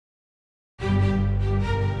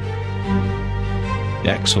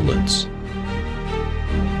excellence,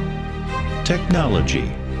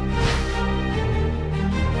 technology,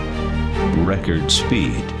 record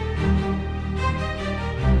speed,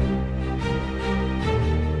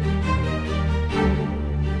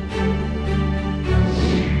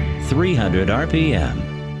 300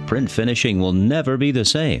 RPM. Print finishing will never be the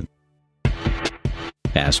same.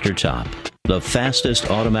 asterTOP, the fastest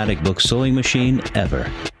automatic book sewing machine ever.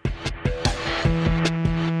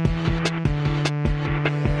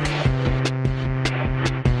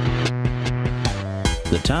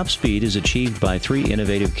 The top speed is achieved by 3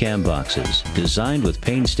 innovative cam boxes, designed with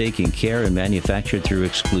painstaking care and manufactured through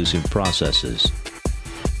exclusive processes.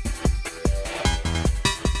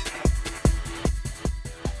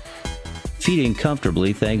 Feeding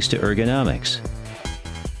comfortably thanks to ergonomics,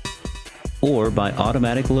 or by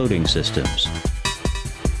automatic loading systems.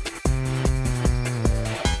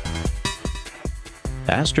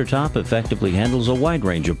 asterTOP effectively handles a wide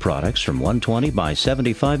range of products from 120 by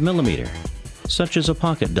 75 millimeter, such as a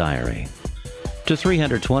pocket diary, to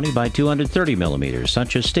 320 by 230 millimeters,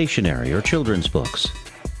 such as stationery or children's books.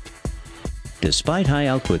 Despite high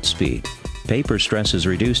output speed, paper stress is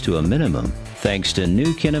reduced to a minimum thanks to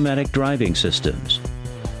new kinematic driving systems.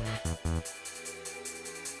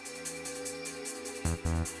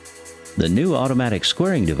 The new automatic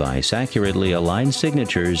squaring device accurately aligns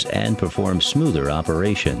signatures and performs smoother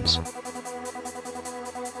operations.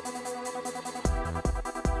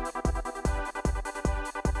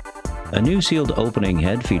 A new sealed opening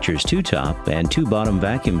head features 2 top and 2 bottom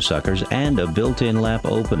vacuum suckers and a built-in lap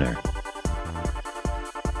opener.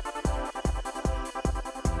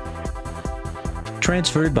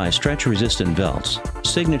 Transferred by stretch-resistant belts,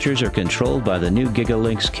 signatures are controlled by the new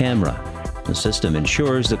GigaLinks camera. The system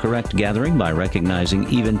ensures the correct gathering by recognizing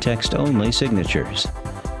even text-only signatures.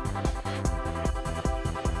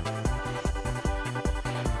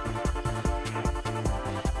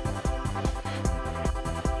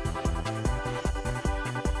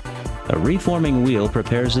 A reforming wheel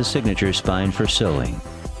prepares the signature spine for sewing.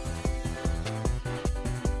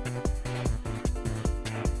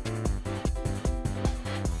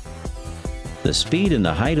 The speed and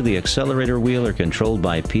the height of the accelerator wheel are controlled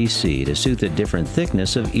by PC to suit the different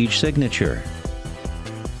thickness of each signature.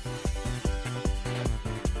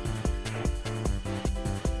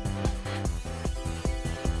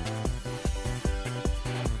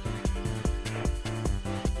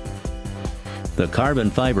 The carbon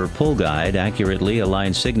fiber pull guide accurately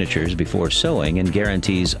aligns signatures before sewing and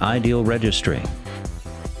guarantees ideal registering.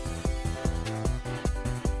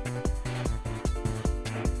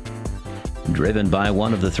 Driven by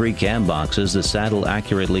one of the 3 cam boxes, the saddle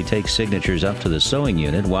accurately takes signatures up to the sewing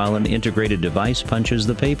unit while an integrated device punches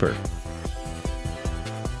the paper.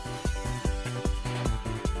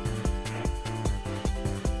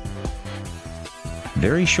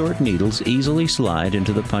 Very short needles easily slide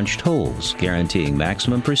into the punched holes, guaranteeing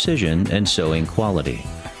maximum precision and sewing quality.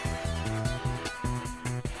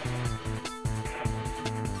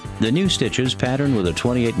 The new stitches, patterned with a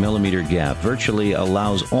 28 millimeter gap, virtually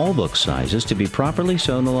allows all book sizes to be properly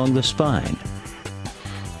sewn along the spine.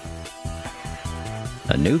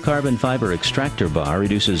 A new carbon fiber extractor bar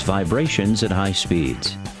reduces vibrations at high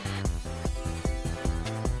speeds.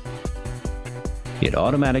 It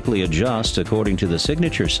automatically adjusts according to the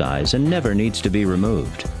signature size and never needs to be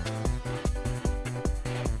removed.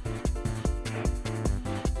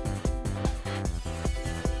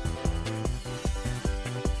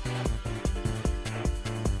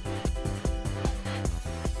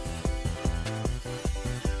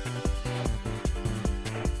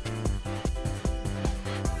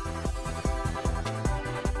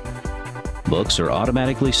 Books are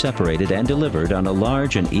automatically separated and delivered on a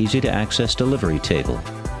large and easy-to-access delivery table.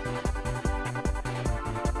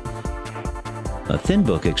 A thin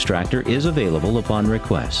book extractor is available upon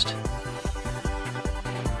request.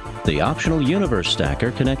 The optional universe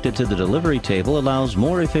stacker connected to the delivery table allows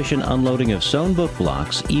more efficient unloading of sewn book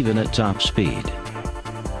blocks even at top speed.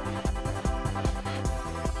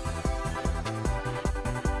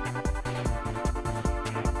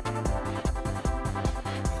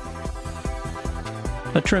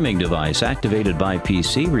 A trimming device activated by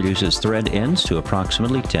PC reduces thread ends to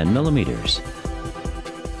approximately 10 millimeters.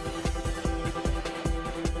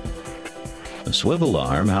 A swivel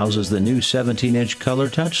arm houses the new 17-inch color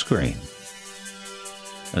touchscreen.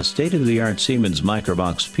 A state-of-the-art Siemens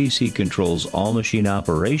Microbox PC controls all machine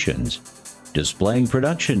operations, displaying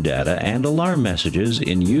production data and alarm messages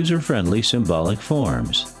in user-friendly symbolic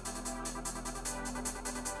forms.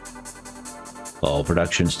 All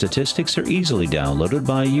production statistics are easily downloaded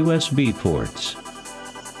by USB ports.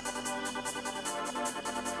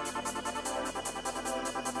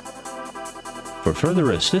 For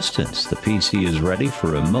further assistance, the PC is ready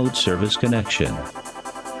for remote service connection.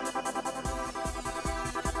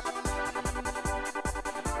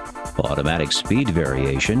 Automatic speed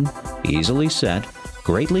variation, easily set,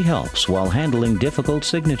 greatly helps while handling difficult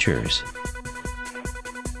signatures.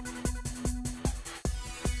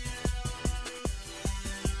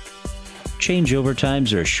 Changeover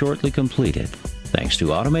times are shortly completed, thanks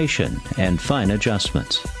to automation and fine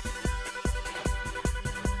adjustments.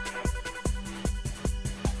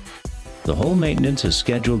 The whole maintenance is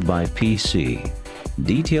scheduled by PC.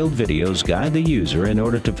 Detailed videos guide the user in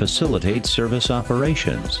order to facilitate service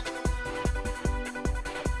operations.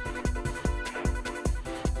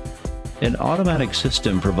 An automatic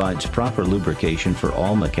system provides proper lubrication for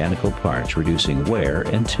all mechanical parts, reducing wear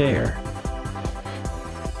and tear.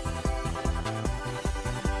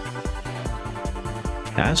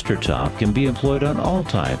 asterTOP can be employed on all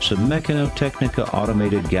types of Meccanotecnica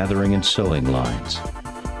automated gathering and sewing lines.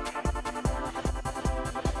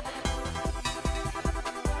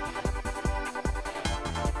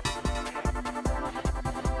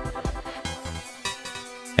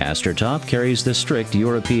 asterTOP carries the strict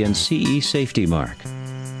European CE safety mark.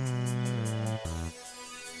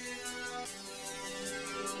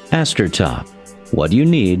 asterTOP. What you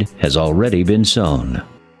need has already been sewn.